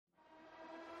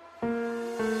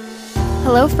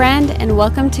Hello, friend, and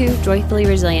welcome to Joyfully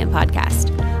Resilient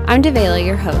Podcast. I'm Devela,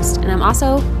 your host, and I'm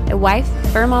also a wife,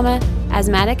 fur mama,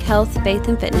 asthmatic health, faith,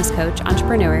 and fitness coach,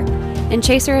 entrepreneur, and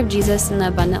chaser of Jesus and the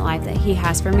abundant life that He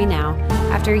has for me now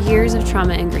after years of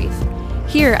trauma and grief.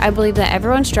 Here, I believe that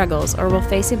everyone struggles or will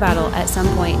face a battle at some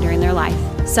point during their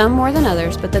life, some more than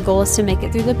others, but the goal is to make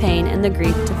it through the pain and the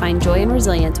grief to find joy and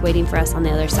resilience waiting for us on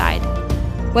the other side.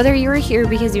 Whether you are here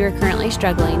because you are currently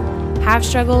struggling, have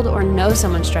struggled, or know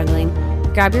someone struggling,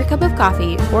 grab your cup of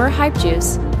coffee or hype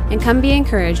juice and come be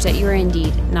encouraged that you are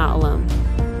indeed not alone.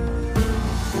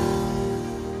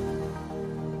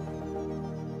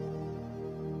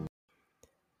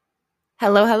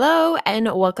 Hello,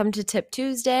 and welcome to Tip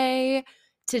Tuesday.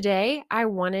 Today, I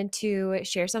wanted to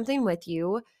share something with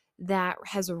you that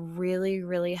has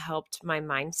really helped my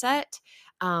mindset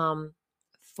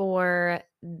for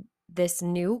this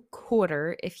new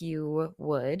quarter, if you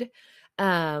would.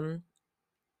 I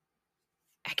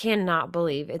cannot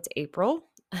believe it's April.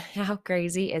 How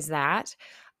crazy is that?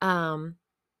 But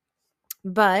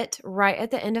right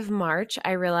at the end of March,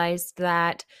 I realized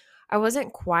that I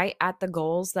wasn't quite at the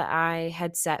goals that I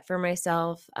had set for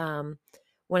myself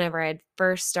whenever I had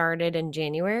first started in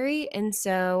January. And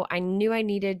so I knew I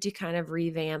needed to kind of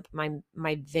revamp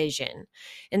my vision.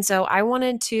 And so I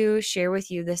wanted to share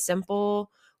with you the simple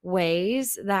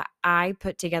ways that I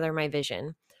put together my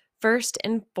vision. First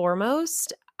and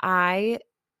foremost, I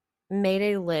made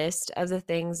a list of the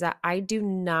things that I do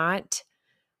not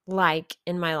like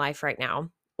in my life right now,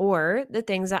 or the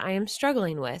things that I am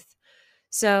struggling with.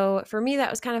 So for me, that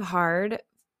was kind of hard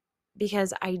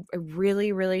because I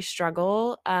really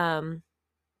struggle.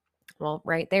 Well,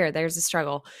 right there's a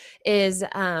struggle, is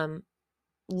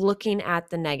looking at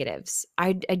the negatives.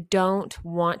 I don't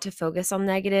want to focus on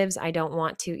negatives. I don't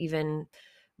want to even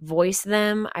voice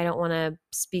them. I don't want to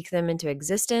speak them into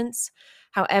existence.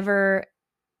 However,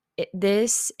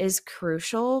 this is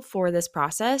crucial for this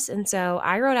process. And so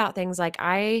I wrote out things like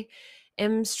I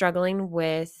am struggling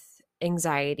with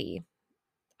anxiety.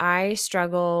 I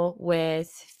struggle with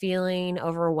feeling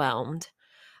overwhelmed.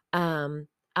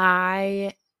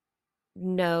 I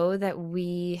know that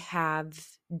we have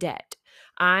debt.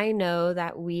 I know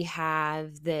that we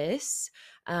have this,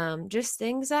 just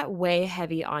things that weigh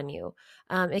heavy on you.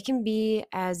 It can be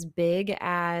as big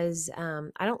as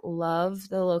I don't love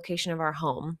the location of our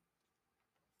home.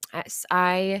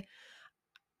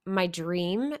 My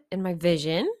dream and my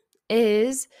vision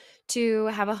is to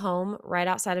have a home right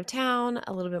outside of town,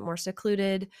 a little bit more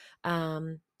secluded,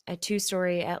 a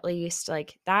 2-story at least.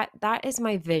 Like that is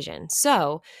my vision.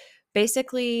 So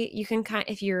basically, you can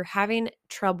if you're having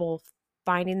trouble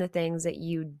finding the things that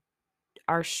you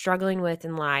are struggling with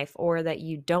in life or that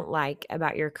you don't like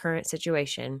about your current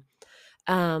situation,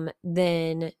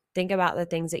 then think about the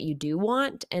things that you do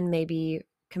want and maybe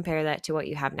compare that to what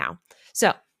you have now.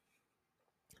 So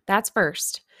that's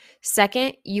first.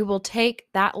 Second, you will take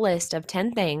that list of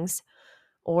 10 things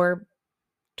or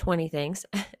 20 things,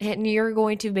 and you're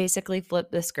going to basically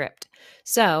flip the script.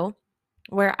 So,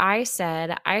 where I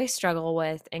said I struggle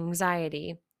with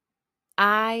anxiety,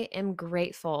 I am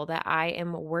grateful that I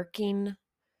am working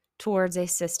towards a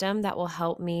system that will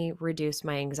help me reduce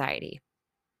my anxiety.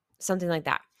 Something like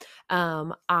that.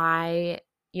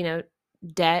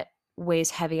 Debt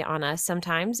weighs heavy on us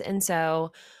sometimes. And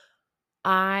so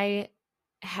I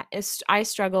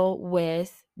struggle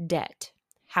with debt.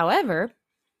 However,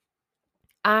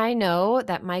 I know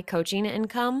that my coaching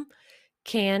income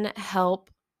can help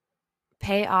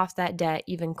pay off that debt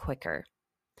even quicker.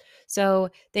 So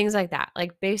things like that,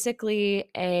 like basically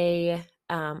a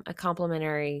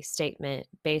complimentary statement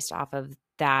based off of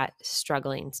that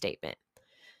struggling statement.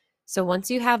 So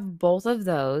once you have both of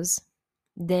those,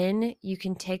 then you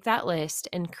can take that list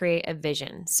and create a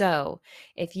vision. So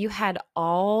if you had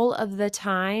all of the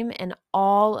time and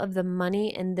all of the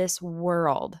money in this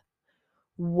world,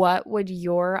 what would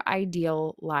your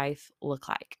ideal life look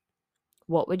like?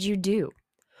 What would you do?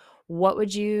 What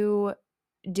would you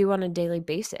do on a daily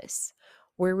basis?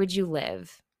 Where would you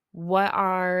live? What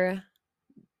are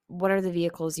the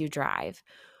vehicles you drive?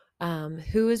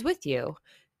 Who is with you?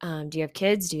 Do you have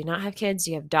kids? Do you not have kids?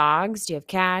 Do you have dogs? Do you have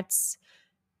cats?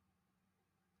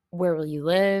 Where will you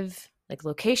live? Like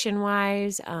location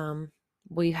wise,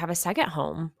 will you have a second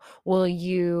home? Will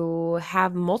you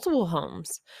have multiple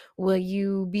homes? Will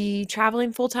you be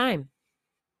traveling full time?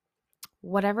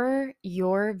 Whatever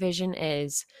your vision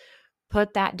is,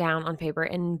 put that down on paper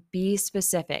and be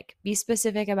specific. Be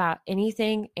specific about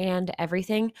anything and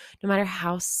everything, no matter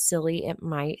how silly it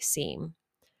might seem.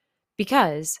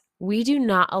 Because we do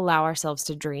not allow ourselves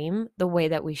to dream the way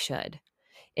that we should.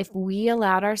 If we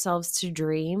allowed ourselves to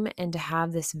dream and to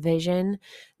have this vision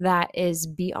that is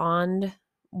beyond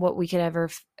what we could ever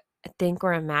think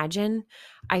or imagine,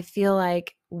 I feel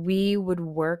like we would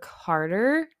work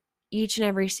harder each and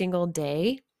every single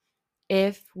day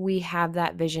if we have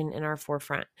that vision in our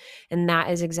forefront. And that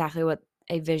is exactly what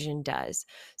a vision does.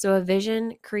 So, a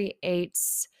vision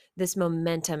creates this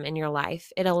momentum in your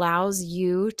life. It allows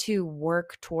you to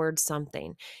work towards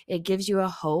something. It gives you a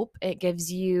hope. It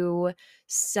gives you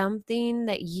something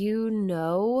that you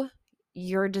know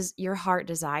your heart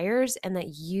desires, and that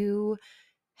you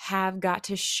have got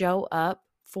to show up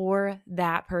for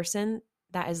that person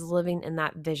that is living in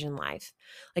that vision life.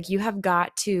 Like, you have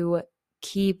got to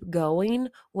keep going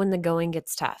when the going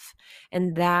gets tough.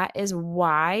 And that is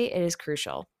why it is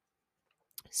crucial.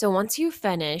 So once you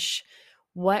finish,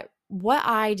 what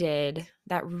I did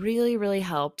that really really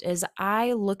helped is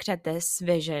I looked at this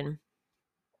vision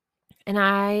and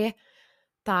I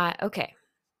thought, okay,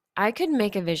 I could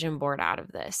make a vision board out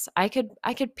of this. I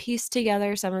could piece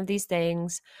together some of these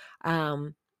things,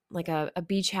 um, like a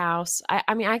beach house.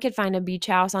 I mean, I could find a beach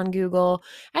house on Google.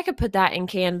 I could put that in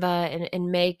Canva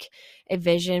and make a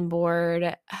vision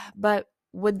board. But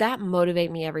would that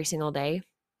motivate me every single day?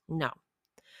 No.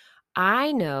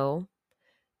 I know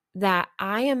that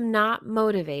I am not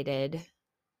motivated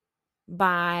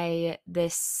by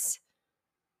this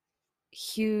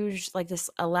huge, like this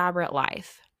elaborate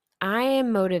life. I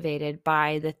am motivated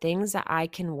by the things that I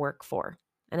can work for.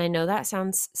 And I know that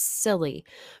sounds silly,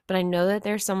 but I know that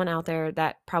there's someone out there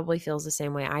that probably feels the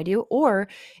same way I do, or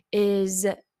is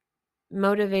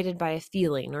motivated by a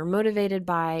feeling or motivated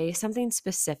by something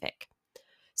specific.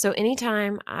 So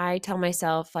anytime I tell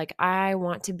myself, like, I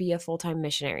want to be a full time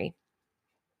missionary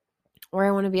or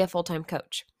I want to be a full time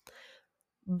coach,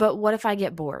 but what if I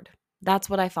get bored? That's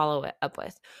what I follow it up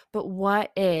with. But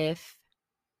what if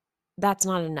that's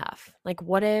not enough? Like,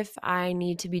 what if I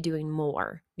need to be doing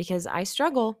more? Because I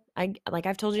struggle. Like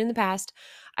I've told you in the past,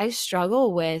 I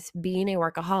struggle with being a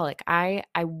workaholic. I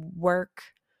work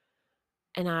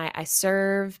and I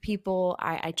serve people.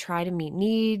 I try to meet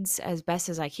needs as best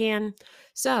as I can.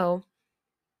 So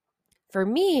for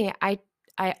me, I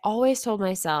always told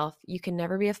myself, you can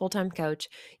never be a full-time coach.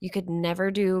 You could never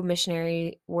do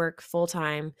missionary work full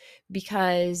time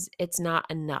because it's not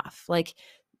enough. Like,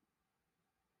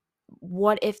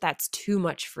 what if that's too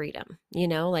much freedom?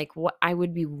 Like, what, I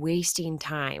would be wasting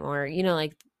time, or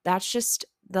like, that's just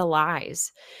the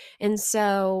lies. And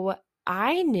so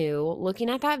I knew, looking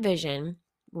at that vision,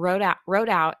 wrote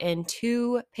out in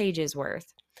 2 pages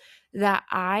worth, that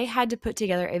I had to put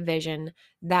together a vision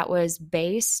that was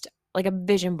based, like a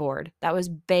vision board that was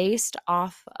based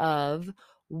off of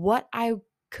what I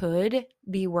could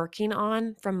be working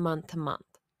on from month to month.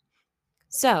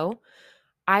 So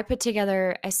I put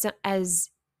together as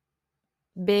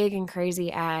big and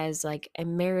crazy as like a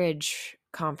marriage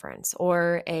conference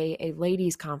or a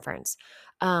ladies conference.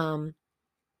 I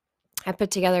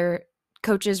put together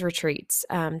coaches retreats,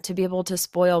 to be able to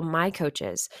spoil my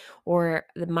coaches or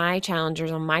my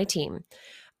challengers on my team.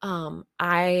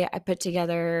 I put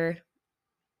together,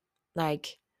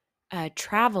 like,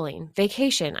 traveling,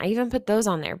 vacation. I even put those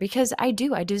on there because I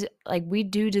do, like, we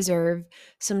do deserve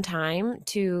some time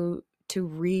to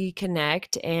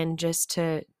reconnect and just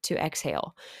to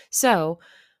exhale. So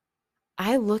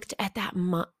I looked at that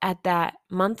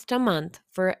month to month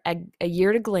for a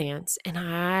year to glance, and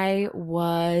I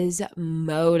was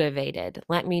motivated,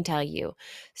 let me tell you.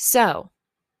 So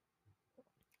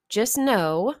just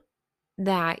know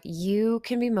that you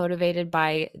can be motivated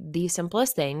by the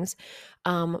simplest things,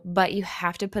 but you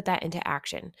have to put that into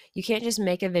action. You can't just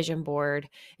make a vision board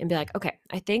and be like, okay,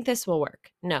 I think this will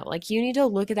work. No, like, you need to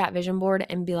look at that vision board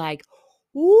and be like,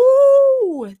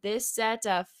 woo, this sets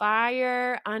a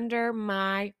fire under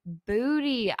my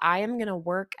booty. I am going to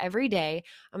work every day.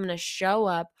 I'm going to show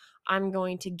up. I'm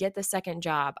going to get the second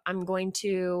job. I'm going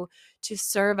to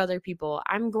serve other people.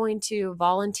 I'm going to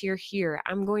volunteer here.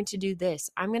 I'm going to do this.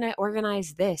 I'm going to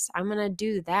organize this. I'm going to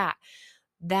do that.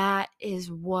 That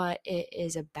is what it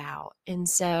is about. And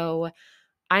so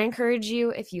I encourage you,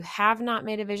 if you have not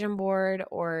made a vision board,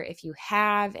 or if you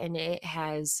have and it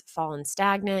has fallen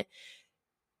stagnant,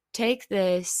 take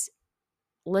this,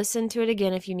 listen to it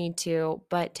again if you need to,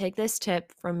 but take this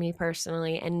tip from me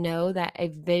personally and know that a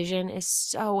vision is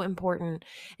so important,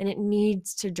 and it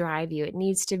needs to drive you. It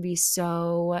needs to be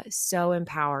so, so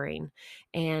empowering.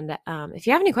 And if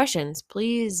you have any questions,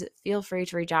 please feel free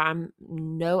to reach out. I'm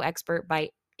no expert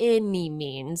by any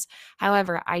means.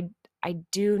 However, I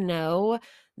do know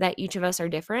that each of us are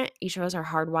different. Each of us are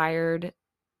hardwired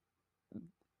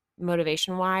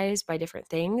motivation wise by different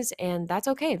things, and that's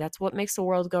okay. That's what makes the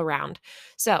world go round.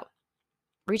 So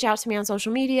reach out to me on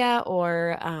social media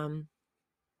or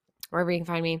wherever you can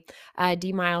find me,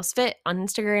 D Miles Fit on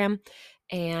Instagram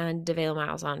and DeValo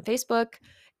Miles on Facebook.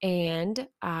 And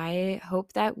I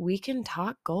hope that we can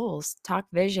talk goals, talk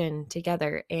vision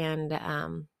together, and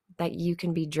that you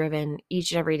can be driven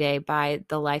each and every day by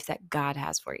the life that God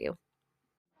has for you.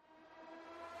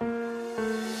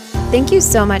 Thank you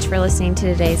so much for listening to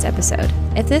today's episode.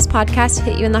 If this podcast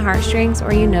hit you in the heartstrings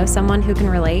or you know someone who can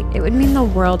relate, it would mean the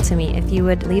world to me if you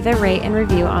would leave a rate and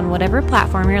review on whatever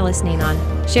platform you're listening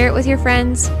on. Share it with your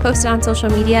friends, post it on social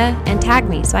media, and tag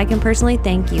me so I can personally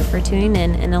thank you for tuning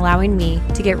in and allowing me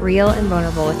to get real and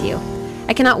vulnerable with you.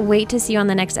 I cannot wait to see you on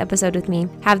the next episode with me.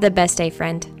 Have the best day,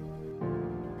 friend.